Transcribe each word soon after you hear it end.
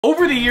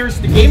Over the years,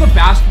 the game of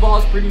basketball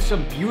has produced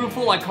some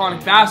beautiful,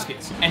 iconic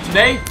baskets, and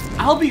today,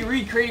 I'll be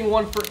recreating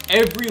one for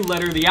every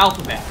letter of the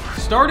alphabet.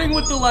 Starting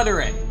with the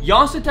letter A,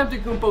 Giannis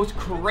Antetokounmpo's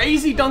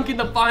crazy dunk in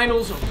the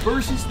finals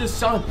versus the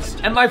Suns.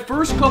 And my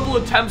first couple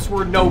attempts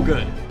were no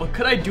good, but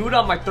could I do it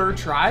on my third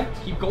try?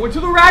 Keep going to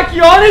the rack,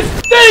 Giannis!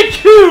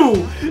 Thank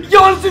you!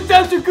 Giannis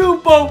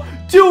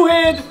Antetokounmpo,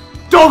 two-hand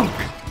dunk!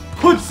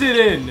 Puts it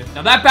in.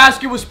 Now that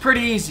basket was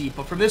pretty easy,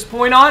 but from this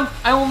point on,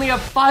 I only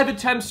have 5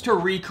 attempts to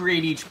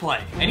recreate each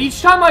play. And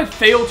each time I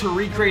fail to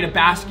recreate a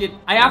basket,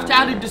 I have to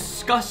add a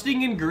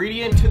disgusting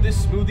ingredient to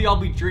this smoothie I'll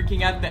be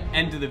drinking at the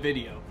end of the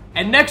video.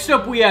 And next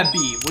up we have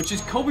B, which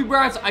is Kobe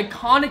Bryant's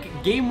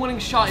iconic game-winning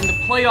shot in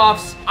the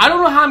playoffs. I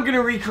don't know how I'm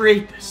gonna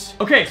recreate this.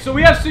 Okay, so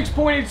we have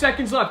 6.8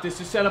 seconds left.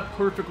 This is set up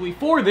perfectly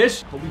for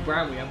this. Kobe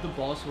Bryant, we have the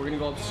ball, so we're gonna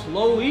go up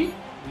slowly.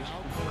 We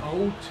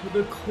go to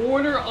the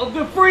corner of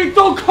the free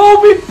throw.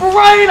 Kobe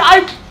Bryant,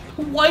 I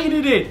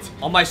whited it.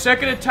 On my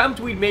second attempt,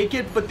 we'd make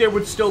it, but there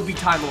would still be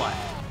time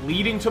left,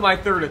 leading to my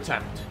third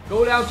attempt.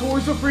 Go down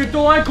towards the free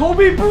throw line.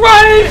 Kobe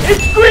Bryant,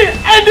 it's green,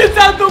 and it's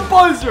at the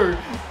buzzer.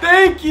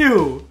 Thank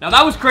you. Now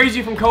that was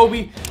crazy from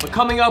Kobe, but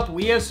coming up,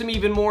 we have some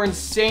even more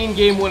insane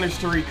game winners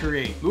to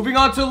recreate. Moving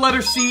on to the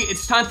letter C,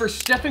 it's time for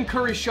Stephen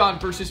Curry's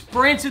shot versus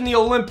France in the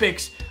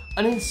Olympics.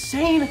 An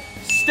insane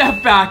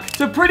step back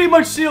to pretty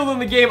much seal in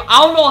the game.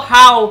 I don't know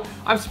how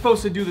I'm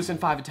supposed to do this in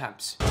 5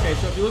 attempts. Okay,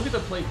 so if you look at the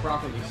play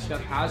properly, Steph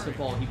has the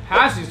ball. He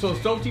passes, so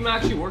his double team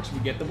actually works. We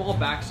get the ball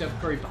back. Steph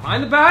Curry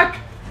behind the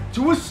back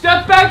to a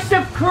step back.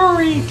 Steph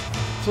Curry.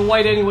 So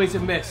White anyways,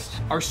 it missed.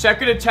 Our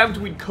second attempt,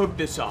 we'd cook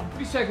this up.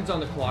 3 seconds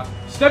on the clock.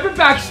 Step it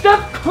back.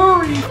 Steph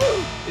Curry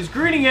is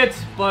greening it,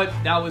 but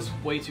that was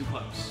way too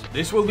close.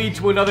 This will lead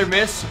to another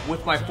miss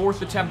with my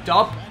 4th attempt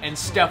up, and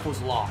Steph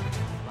was locked.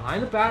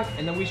 Behind the back,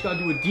 and then we just gotta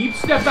do a deep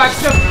step back.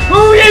 Steph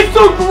Curry is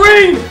so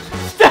green!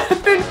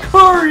 Stephen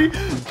Curry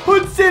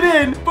puts it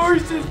in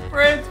versus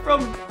France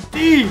from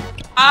deep.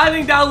 I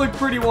think that looked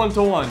pretty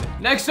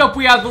 1-to-1. Next up,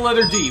 we have the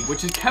letter D,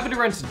 which is Kevin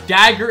Durant's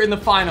dagger in the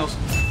finals,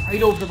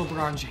 right over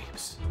LeBron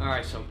James. All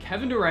right, so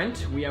Kevin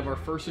Durant, we have our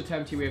first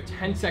attempt here. We have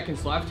 10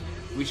 seconds left.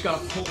 We just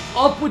gotta pull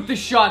up with the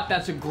shot.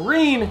 That's a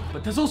green,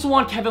 but that's also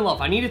on Kevin Love.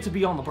 I need it to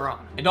be on LeBron.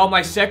 And on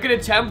my second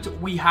attempt,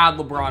 we had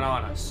LeBron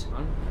on us.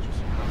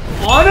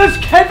 On us,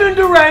 Kevin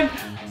Durant.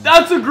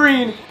 That's a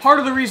green. Part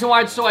of the reason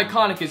why it's so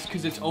iconic is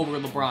because it's over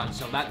LeBron,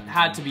 so that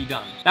had to be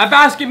done. That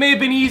basket may have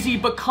been easy,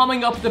 but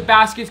coming up, the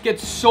baskets get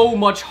so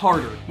much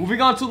harder.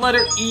 Moving on to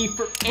letter E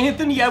for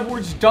Anthony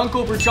Edwards' dunk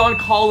over John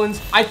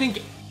Collins. I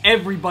think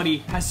everybody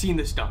has seen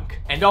this dunk.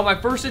 And on my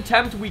first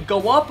attempt, we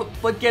go up,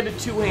 but get a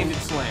two-handed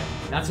slam.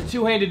 That's a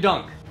two-handed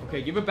dunk.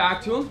 Okay, give it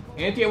back to him.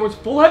 Anthony Edwards,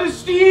 full head of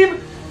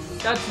steam.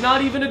 That's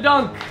not even a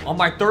dunk. On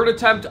my third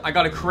attempt, I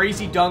got a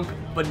crazy dunk,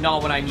 but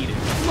not what I needed.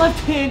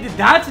 Left-handed,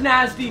 that's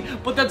nasty,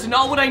 but that's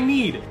not what I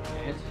need.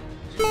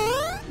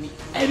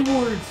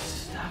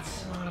 Edwards,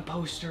 that's not a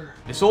poster.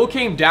 This all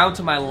came down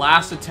to my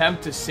last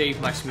attempt to save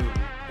my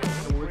smoothie.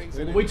 Edwards,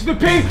 all the way to the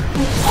paint.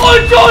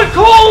 On John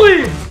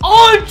Collins!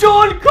 On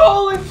John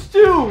Collins,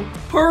 too!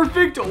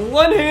 Perfect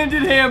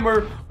one-handed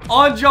hammer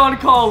on John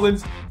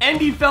Collins, and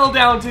he fell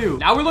down too.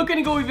 Now we're looking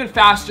to go even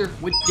faster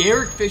with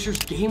Derek Fisher's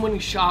game-winning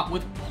shot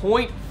with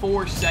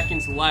 0.4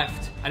 seconds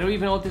left. I don't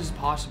even know if this is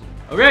possible.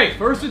 Okay,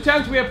 first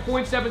attempt, we have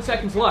 0.7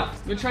 seconds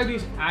left. I'm gonna try to be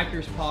as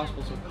accurate as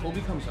possible. So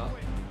Kobe comes up,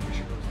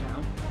 Fisher goes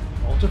down,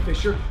 ball to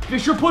Fisher.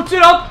 Fisher puts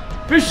it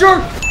up, Fisher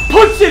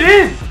puts it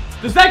in.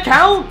 Does that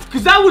count?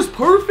 Because that was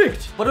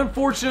perfect. But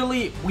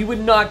unfortunately, we would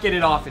not get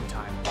it off in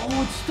time.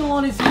 Oh, it's still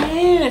on his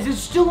hands. It's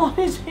still on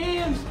his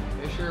hands.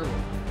 Fisher,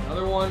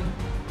 another one.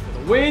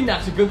 Win,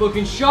 that's a good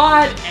looking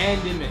shot,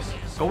 and it misses.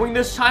 Going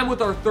this time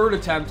with our third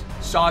attempt,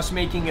 saw us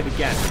making it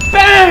again.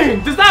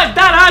 Bang! That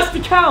has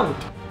to count.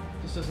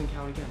 This doesn't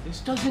count again.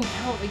 This doesn't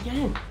count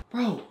again.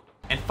 Bro.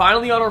 And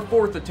finally on our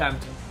 4th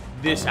attempt,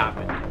 this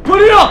happened. Put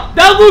it up!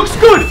 That looks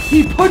good!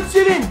 He puts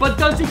it in, but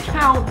does it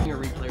count? I'm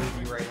gonna replay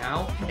with you right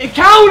now. It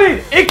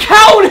counted! It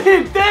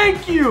counted!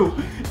 Thank you!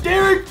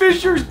 Derek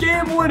Fisher's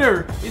game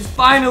winner is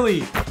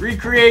finally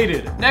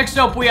recreated. Next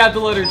up, we have the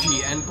letter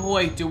G, and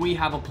boy, do we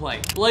have a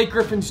play. Blake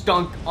Griffin's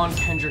dunk on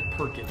Kendrick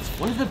Perkins.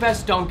 One of the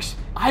best dunks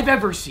I've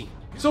ever seen.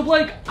 So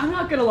Blake, I'm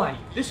not gonna lie to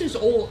you. This is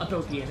all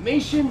about the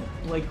animation.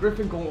 Blake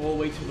Griffin going all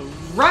the way to the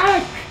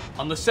rack.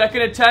 On the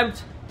second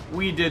attempt,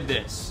 we did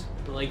this.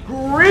 Blake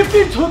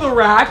Griffin to the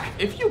rack.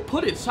 If you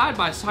put it side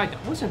by side,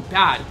 that wasn't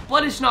bad,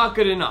 but it's not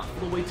good enough.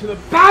 All the way to the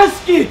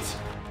basket.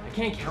 I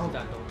can't count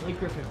that though. Blake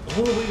Griffin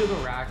all the way to the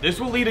rack. This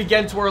will lead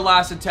again to our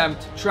last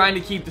attempt, trying to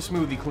keep the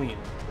smoothie clean.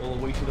 All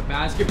the way to the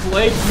basket.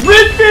 Blake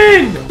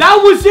Griffin! That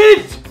was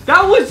it!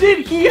 That was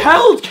it! He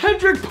held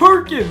Kendrick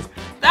Perkins!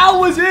 That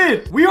was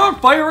it! We are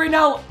on fire right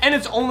now, and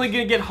it's only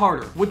gonna get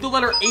harder. With the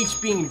letter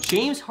H being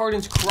James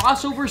Harden's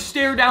crossover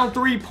stare down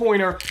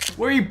three-pointer,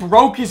 where he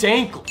broke his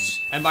ankles.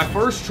 And my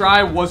first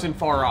try wasn't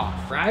far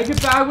off. Drag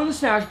it back with a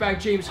snatch back.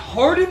 James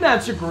Harden,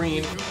 that's a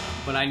green.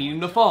 But I need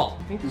him to fall.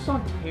 I think this is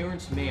on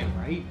Terrence Mann,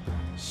 right?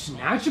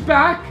 Snatch it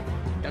back.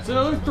 That's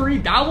another 3.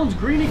 That one's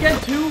green again,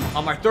 too.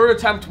 On my third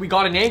attempt, we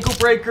got an ankle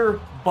breaker,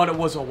 but it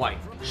was a white.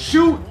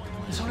 Shoot!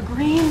 It's on a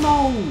green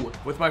though.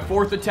 With my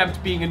fourth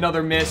attempt being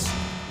another miss,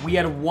 we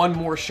had one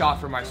more shot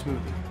for my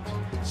smoothie.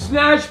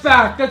 Snatch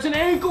back. That's an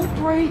ankle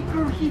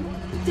breaker. He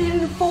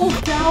didn't fall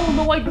down,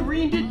 though I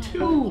greened it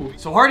too.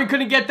 So Harden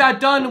couldn't get that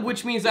done,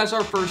 which means that's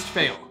our first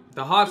fail.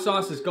 The hot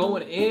sauce is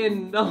going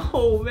in.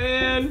 No,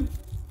 man.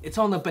 It's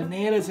on the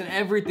bananas and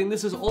everything.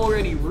 This is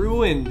already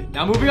ruined.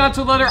 Now moving on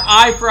to letter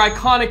I for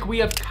iconic, we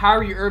have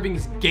Kyrie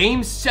Irving's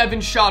Game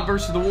 7 shot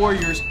versus the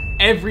Warriors.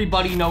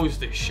 Everybody knows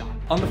this shot.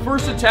 On the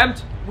first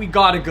attempt, we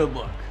got a good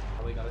look.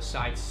 We got to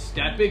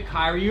sidestep it.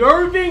 Kyrie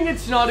Irving,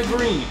 it's not a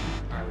green.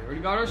 All right, we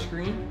already got our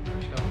screen.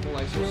 Just got to pull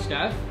ISO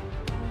Steph.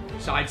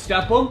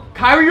 Sidestep him.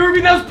 Kyrie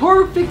Irving, that was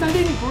perfect. I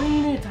didn't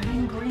green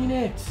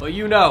it. But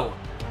you know,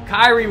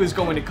 Kyrie was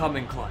going to come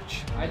in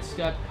clutch.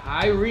 Sidestep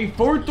Kyrie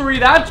for 3.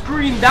 That's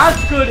green.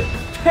 That's good.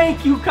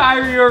 Thank you,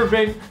 Kyrie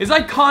Irving. His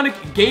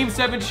iconic Game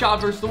 7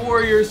 shot versus the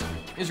Warriors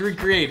is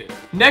recreated.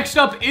 Next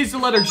up is the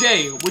letter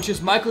J, which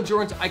is Michael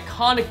Jordan's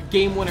iconic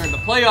game winner in the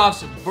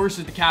playoffs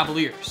versus the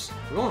Cavaliers.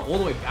 We're going all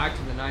the way back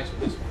to the 90s with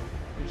this one.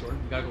 Jordan,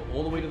 we gotta go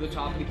all the way to the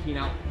top of the key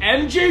now.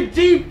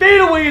 MJD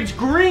fadeaway, it's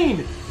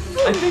green.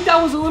 I think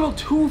that was a little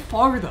too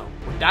far though.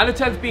 With that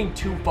attempt being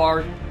too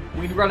far,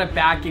 we'd run it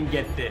back and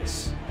get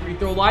this. Free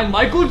throw line,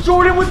 Michael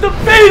Jordan with the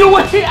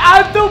fadeaway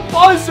at the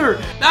buzzer.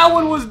 That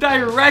one was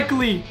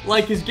directly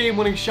like his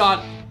game-winning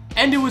shot,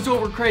 and it was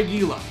over Craig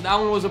Ela. That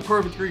one was a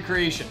perfect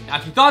recreation. Now,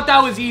 if you thought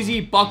that was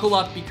easy, buckle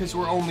up because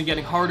we're only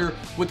getting harder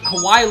with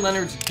Kawhi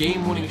Leonard's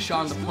game-winning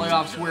shot in the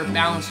playoffs where it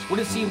bounced what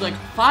it seemed like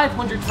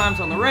 500 times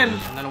on the rim,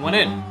 and then it went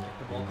in.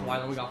 The ball, Kawhi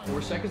Leonard, we got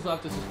 4 seconds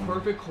left. This is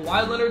perfect.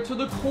 Kawhi Leonard to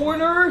the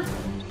corner,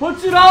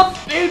 puts it up,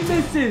 and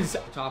misses.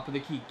 Top of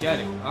the key, get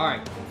it. All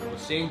right,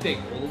 same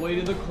thing, all the way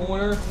to the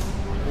corner.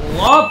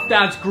 Up,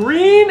 that's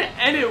green,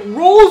 and it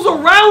rolls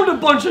around a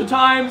bunch of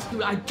times.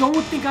 Dude, I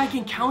don't think I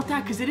can count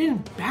that because it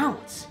didn't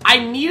bounce. I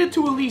needed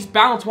to at least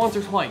bounce once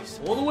or twice.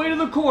 All the way to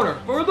the corner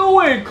for the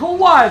win.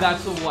 Kawhi,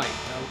 that's the white.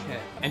 Okay.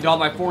 And on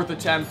my fourth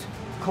attempt,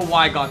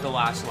 Kawhi got the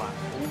last lap.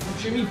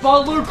 Jimmy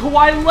Butler,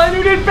 Kawhi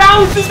Leonard, it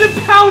bounces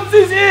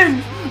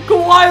in.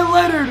 Kawhi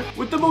Leonard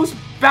with the most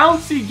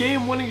bouncy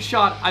game-winning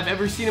shot I've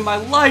ever seen in my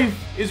life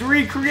is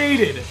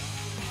recreated.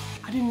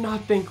 I did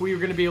not think we were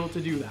going to be able to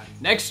do that.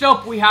 Next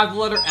up, we have the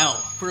letter L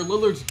for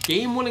Lillard's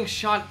game-winning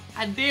shot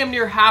at damn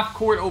near half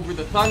court over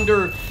the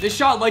Thunder. This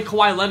shot, like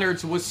Kawhi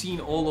Leonard's, was seen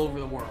all over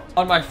the world.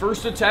 On my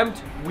first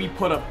attempt, we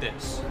put up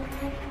this.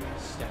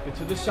 Step it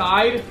to the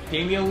side.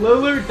 Damian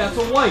Lillard, that's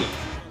a white.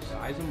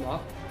 Size him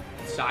up.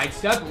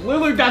 Sidestep.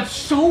 Lillard, that's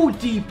so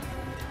deep.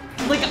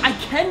 Like, I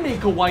can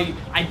make a white.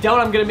 I doubt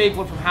I'm going to make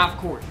one from half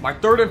court. My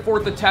third and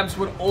fourth attempts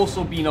would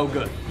also be no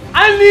good.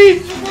 I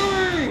need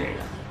 3!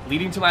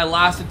 Leading to my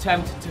last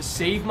attempt to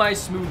save my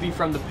smoothie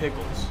from the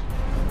pickles.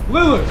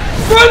 Lillard,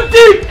 front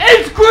deep,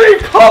 it's green,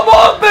 come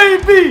on,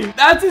 baby!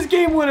 That's his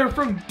game winner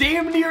from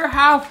damn near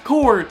half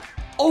court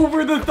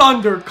over the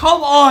Thunder,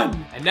 come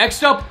on! And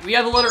next up, we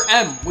have the letter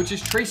M, which is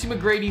Tracy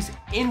McGrady's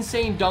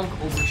insane dunk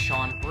over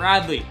Shawn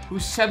Bradley,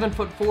 who's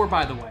 7'4",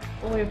 by the way.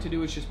 All we have to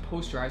do is just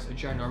posterize a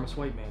ginormous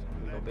white man.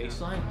 We go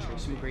baseline,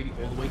 Tracy McGrady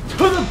all the way to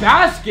the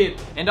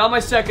basket! And on my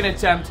second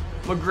attempt,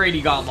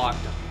 McGrady got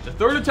locked up. The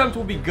third attempt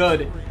will be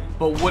good,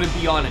 but would it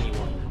be on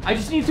anyone? I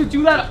just need to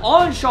do that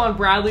on Shawn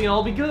Bradley and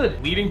I'll be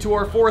good. Leading to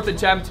our fourth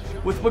attempt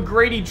with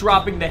McGrady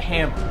dropping the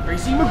hammer.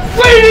 Tracy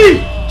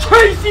McGrady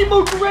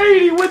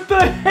with the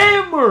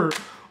hammer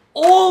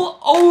all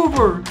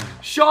over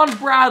Shawn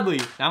Bradley.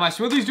 Now my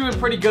smoothie's doing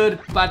pretty good,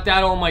 but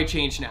that all might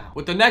change now.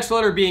 With the next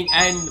letter being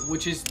N,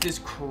 which is this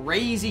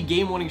crazy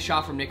game-winning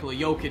shot from Nikola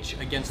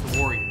Jokic against the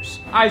Warriors.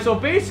 All right, so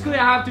basically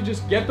I have to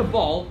just get the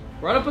ball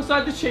right up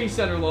beside the Chase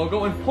Center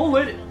logo and pull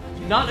it.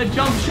 Not a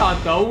jump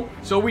shot though.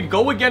 So we'd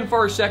go again for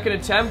our second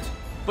attempt,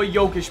 but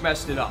Jokic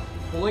messed it up.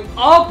 Pulling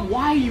up.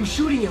 Why are you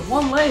shooting it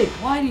one leg?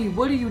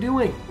 What are you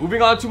doing?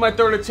 Moving on to my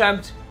third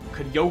attempt.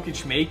 Could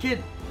Jokic make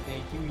it?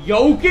 Thank you,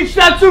 Jokic.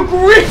 That's a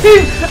green,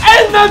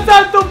 and that's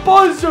at the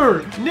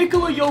buzzer.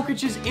 Nikola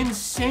Jokic's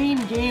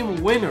insane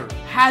game winner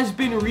has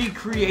been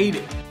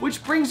recreated,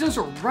 which brings us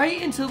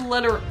right into the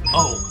letter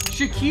O.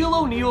 Shaquille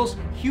O'Neal's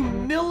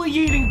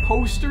humiliating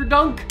poster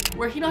dunk,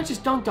 where he not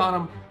just dunked on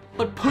him,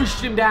 but pushed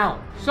him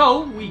down.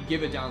 So we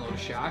give it down low to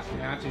Shaq. I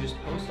have to just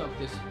post up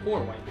this poor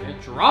white man,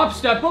 drop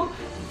step him,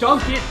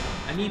 dunk it.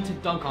 I need to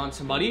dunk on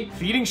somebody.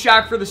 Feeding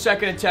Shaq for the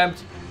second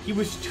attempt. He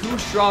was too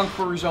strong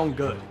for his own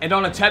good. And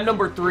on attempt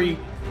number 3,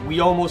 we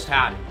almost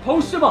had it.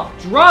 Post him up,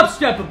 drop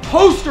step him,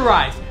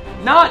 posterize.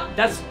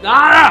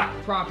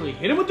 Properly.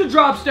 Hit him with the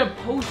drop step,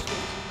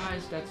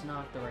 posterize. That's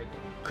not the right thing.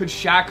 Could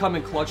Shaq come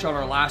in clutch on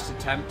our last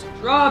attempt?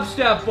 Drop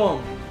step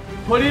him.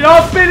 Put it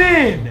up and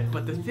in!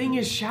 But the thing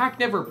is, Shaq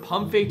never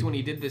pump faked when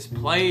he did this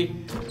play.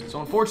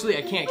 So unfortunately,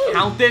 I can't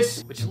count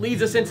this, which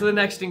leads us into the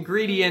next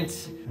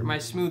ingredient for my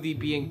smoothie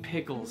being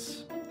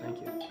pickles.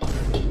 Thank you.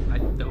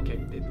 Okay,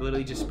 it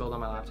literally just spilled on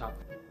my laptop.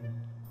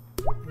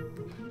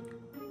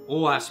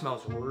 Oh, that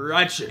smells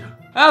wretched.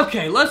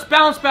 Okay, let's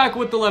bounce back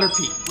with the letter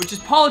P, which is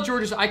Paul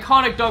George's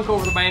iconic dunk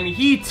over the Miami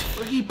Heat,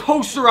 where he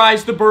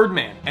posterized the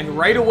Birdman. And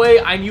right away,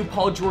 I knew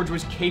Paul George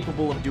was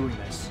capable of doing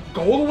this.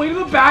 Go all the way to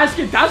the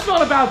basket. That's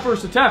not a bad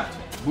first attempt.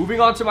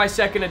 Moving on to my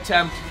second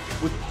attempt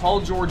with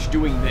Paul George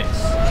doing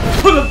this.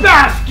 To the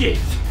basket!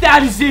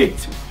 That is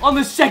it! On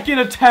the second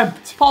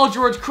attempt, Paul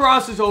George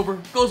crosses over,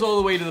 goes all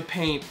the way to the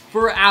paint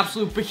for an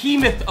absolute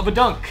behemoth of a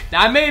dunk.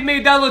 Now, I may have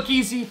made that look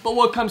easy, but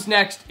what comes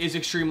next is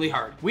extremely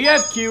hard. We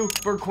have Q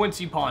for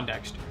Quincy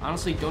Pondexter.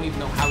 Honestly, don't even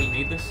know how he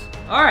made this.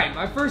 All right,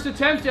 my first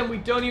attempt, and we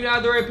don't even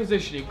have the right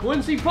positioning.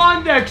 Quincy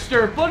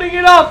Pondexter putting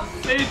it up.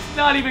 It's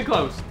not even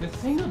close. The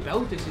thing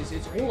about this is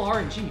it's all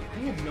RNG. I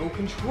have no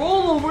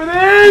control over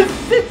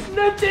this. It's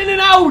not in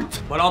and out.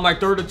 But on my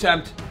third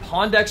attempt,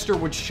 Pondexter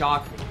would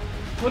shock me.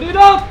 Put it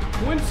up!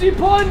 Quincy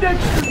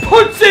Pondexter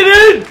puts it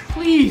in!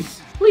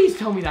 Please, please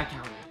tell me that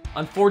counted.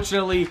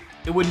 Unfortunately,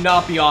 it would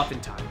not be off in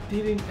time.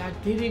 That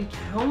didn't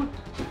count?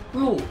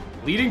 Bro.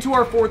 Leading to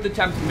our fourth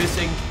attempt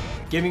missing,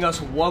 giving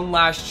us one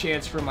last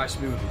chance for my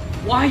smoothie.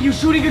 Why are you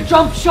shooting a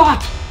jump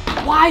shot?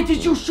 Why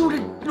did you shoot a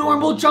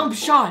normal jump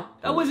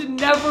shot? That was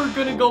never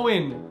gonna go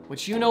in.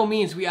 Which you know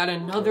means we add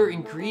another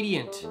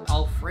ingredient.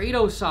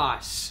 Alfredo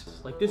sauce.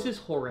 Like, this is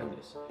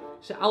horrendous.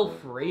 It's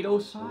Alfredo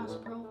sauce,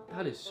 bro?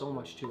 That is so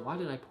much too. Why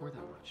did I pour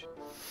that much?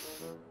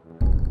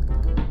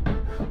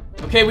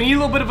 Okay, we need a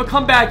little bit of a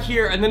comeback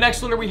here, and the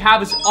next letter we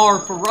have is R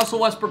for Russell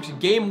Westbrook's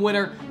game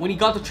winner when he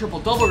got the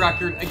triple-double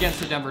record against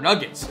the Denver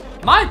Nuggets.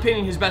 In my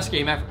opinion, his best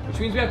game ever.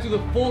 Which means we have to do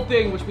the full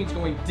thing, which means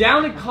going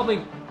down and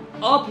coming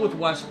up with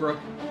Westbrook.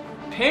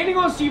 Panning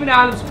on Steven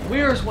Adams.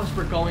 Where is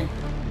Westbrook going?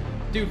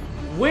 Dude,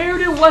 where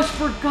did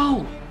Westbrook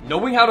go?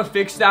 Knowing how to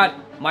fix that,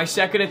 my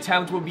second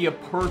attempt would be a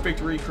perfect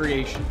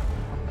recreation.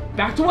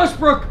 Back to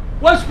Westbrook.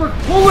 Westbrook,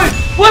 pull it.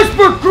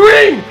 Westbrook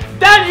Green.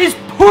 That is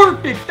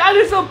perfect. That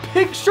is a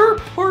picture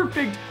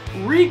perfect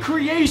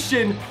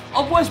recreation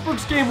of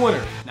Westbrook's game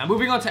winner. Now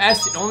moving on to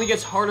S, it only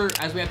gets harder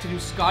as we have to do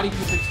Scottie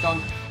Pippen's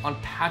dunk on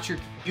Patrick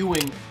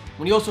Ewing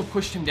when he also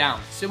pushed him down,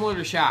 similar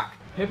to Shaq.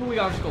 Pippen, we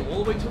gotta just go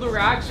all the way to the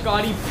rack.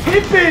 Scottie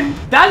Pippen!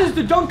 That is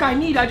the dunk I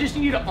need. I just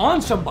need it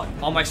on somebody.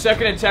 On my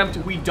second attempt,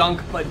 we dunk,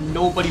 but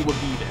nobody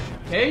would be there.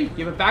 Okay,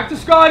 give it back to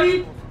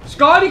Scottie.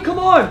 Scottie, come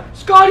on.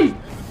 Scottie,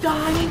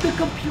 I need the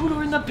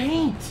computer in the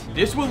paint.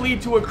 This will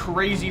lead to a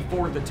crazy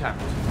fourth attempt.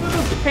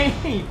 To the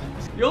paint.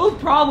 The only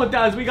problem with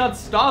that is we got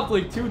stopped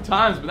like 2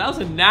 times, but that was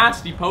a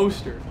nasty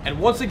poster. And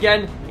once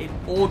again, it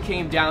all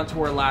came down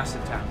to our last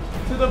attempt.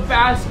 To the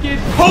basket.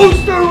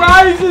 Poster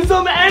rises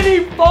him and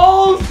he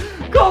falls.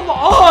 Come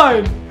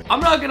on! I'm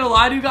not gonna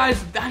lie to you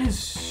guys, that is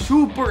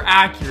super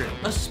accurate,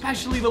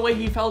 especially the way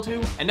he fell to.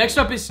 And next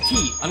up is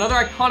T, another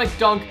iconic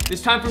dunk,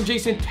 this time from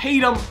Jason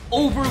Tatum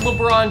over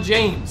LeBron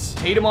James.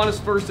 Tatum on his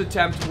first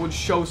attempt would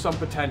show some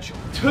potential.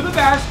 To the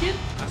basket,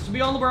 has to be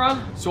on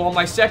LeBron. So on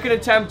my second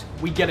attempt,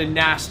 we get a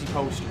nasty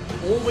poster.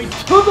 All the way to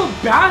the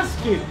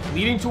basket,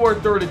 leading to our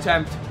third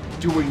attempt,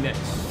 doing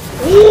this.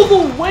 All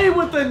the way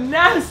with a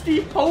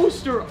nasty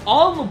poster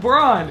on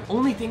LeBron.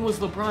 Only thing was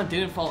LeBron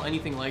didn't fall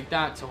anything like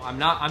that, so I'm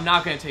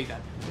not gonna take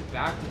that.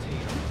 Back to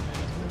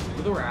Tatum.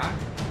 Over the rack.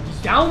 He's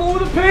down low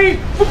in the paint.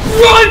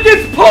 LeBron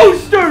gets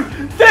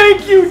postered!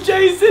 Thank you,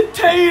 Jason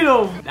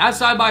Tatum! That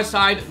side by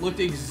side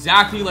looked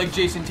exactly like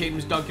Jason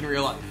Tatum's dunk in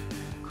real life.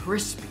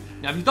 Crispy.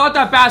 Now, if you thought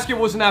that basket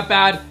wasn't that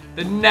bad,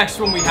 the next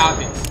one we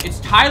have is. It's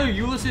Tyler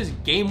Ulis's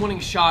game-winning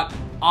shot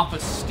off a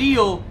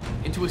steal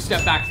into a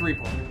step-back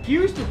three-pointer.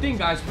 Here's the thing,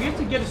 guys. We have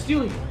to get a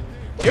steal here.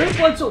 Eric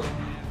Bledsoe.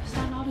 Is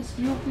that not a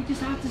steal? We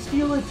just have to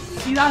steal it.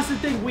 See, that's the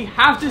thing. We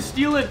have to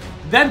steal it,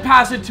 then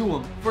pass it to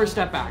him for a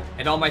step back.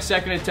 And on my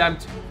second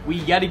attempt, we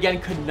yet again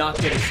could not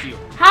get a steal.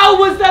 How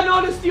was that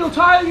not a steal,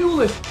 Tyler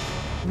Ulis?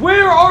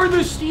 Where are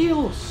the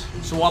steals?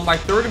 So on my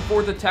third and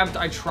fourth attempt,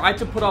 I tried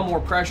to put on more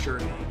pressure,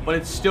 but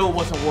it still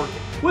wasn't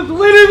working. With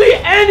literally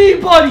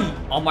anybody!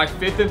 On my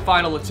fifth and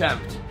final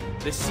attempt,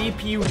 the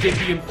CPU did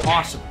the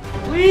impossible.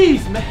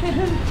 Please,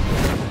 man.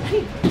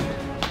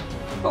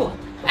 Oh,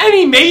 and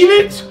he made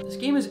it! This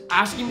game is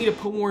asking me to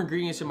put more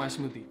ingredients in my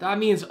smoothie. That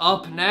means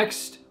up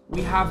next,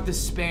 we have the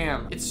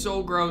Spam. It's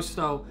so gross,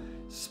 though.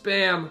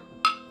 Spam.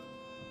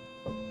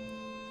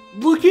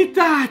 Look at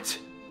that!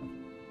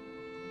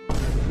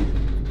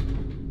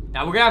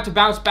 Now, we're gonna have to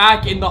bounce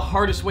back in the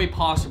hardest way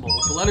possible,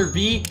 with the letter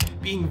V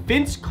being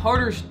Vince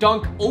Carter's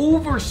dunk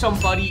over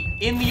somebody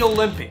in the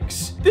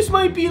Olympics. This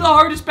might be the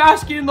hardest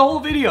basket in the whole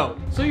video.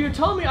 So you're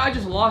telling me I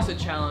just lost a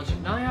challenge.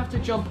 Now I have to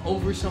jump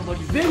over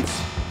somebody.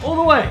 Vince, all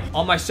the way.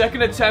 On my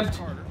second attempt,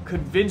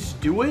 could Vince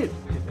do it?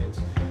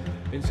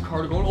 Vince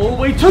Carter going all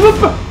the way to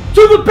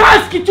the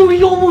basket, dude.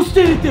 He almost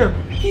did it there.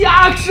 He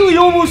actually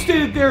almost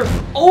did it there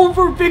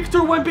over Victor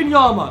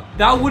Wembanyama.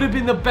 That would have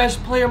been the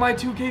best player of my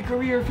 2K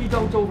career if he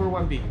dunked over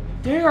Wemby.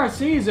 Dare I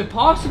say, is it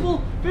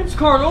possible? Vince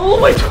Carter all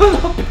the way to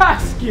the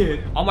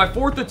basket. On my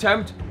fourth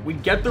attempt, we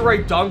get the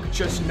right dunk,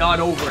 just not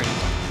over him.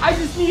 I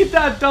just need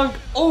that dunk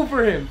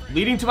over him.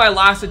 Leading to my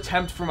last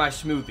attempt for my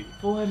smoothie.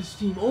 Full head of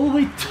steam all the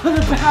way to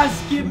the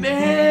basket,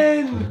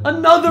 man.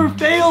 Another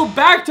fail,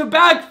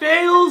 back-to-back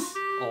fails.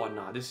 Oh,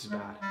 nah, this is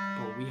bad.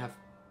 Bro, we have...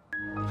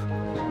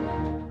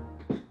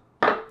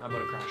 I'm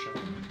gonna crash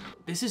out.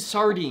 This is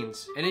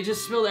sardines, and it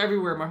just spilled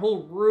everywhere, my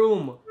whole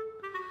room.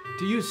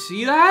 Do you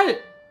see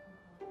that?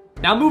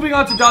 Now moving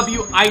on to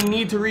W, I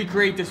need to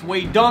recreate this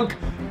Wade dunk,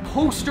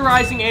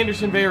 posterizing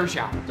Anderson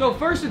Varejao. So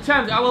first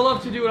attempt, I would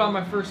love to do it on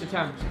my first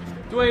attempt.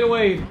 Dwyane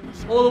Wade,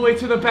 all the way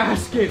to the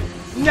basket.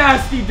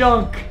 Nasty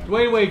dunk.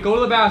 Dwyane Wade, go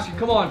to the basket.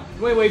 Come on.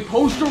 Dwyane Wade,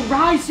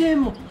 posterize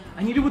him.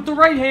 I need it with the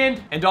right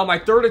hand. And on my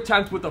third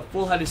attempt with a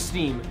full head of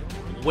steam,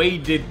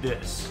 Wade did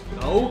this.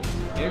 Go.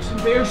 Anderson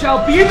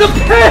Varejao be in the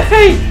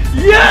paint.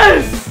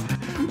 Yes!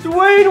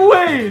 Dwyane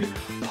Wade,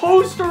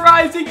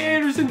 posterizing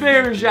Anderson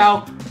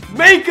Varejao,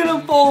 making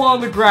him fall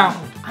on the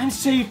ground. I'm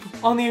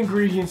safe on the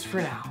ingredients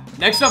for now.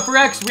 Next up for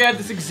X, we had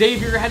this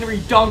Xavier Henry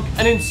dunk,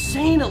 an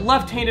insane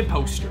left-handed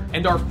poster.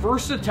 And our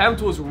first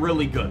attempt was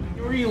really good.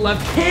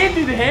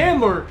 Left-handed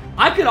hammer.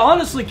 I could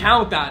honestly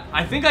count that.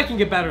 I think I can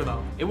get better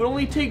though. It would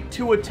only take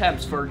 2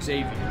 attempts for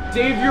Xavier.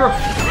 Xavier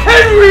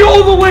Henry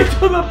all the way to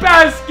the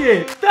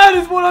basket. That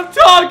is what I'm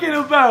talking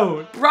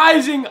about.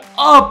 Rising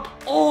up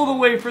all the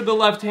way for the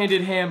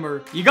left-handed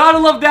hammer. You gotta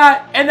love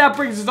that. And that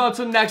brings us on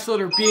to the next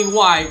letter, being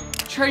Y.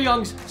 Trae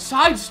Young's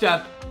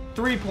sidestep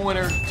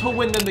 3-pointer to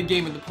win them the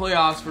game in the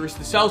playoffs versus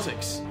the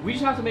Celtics. We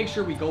just have to make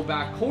sure we go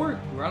back court.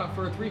 We're up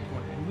for a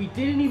 3-pointer, and we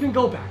didn't even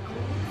go back court.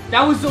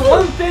 That was the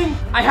one thing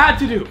I had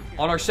to do.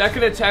 On our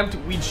second attempt,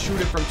 we'd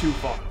shoot it from too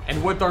far.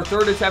 And with our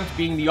third attempt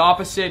being the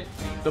opposite,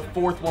 the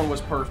fourth one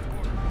was perfect.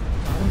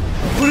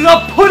 Put it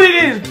up, put it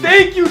in.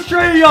 Thank you,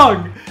 Trae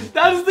Young.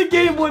 That is the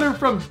game winner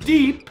from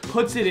deep.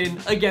 Puts it in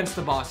against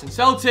the Boston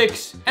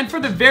Celtics. And for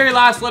the very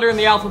last letter in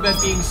the alphabet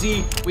being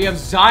Z, we have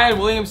Zion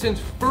Williamson's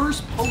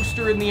first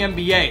poster in the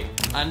NBA.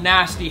 A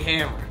nasty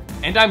hammer.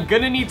 And I'm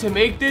gonna need to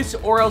make this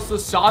or else the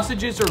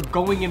sausages are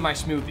going in my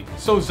smoothie.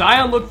 So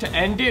Zion looked to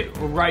end it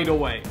right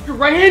away. Your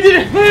right-handed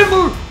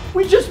hammer!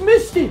 We just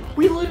missed it!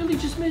 We literally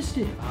just missed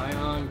it.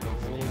 Zion, go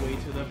all the way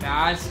to the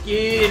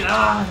basket.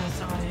 Ah, that's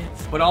not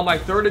it. But on my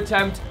third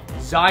attempt,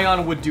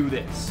 Zion would do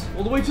this.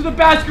 All the way to the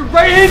basket,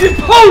 right-handed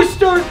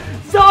poster!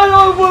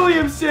 Zion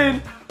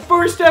Williamson!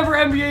 First ever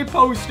NBA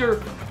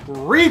poster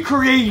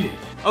recreated.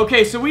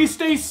 Okay, so we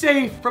stay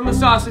safe from the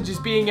sausages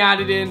being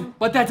added in,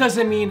 but that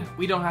doesn't mean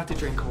we don't have to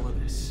drink all of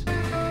this.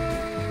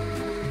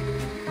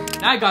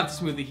 I got the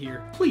smoothie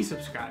here. Please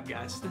subscribe,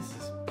 guys. This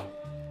is...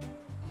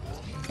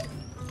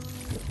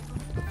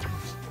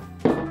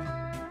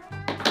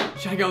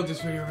 Check out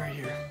this video right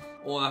here.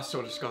 Oh, that's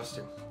so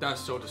disgusting.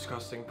 That's so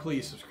disgusting.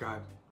 Please subscribe.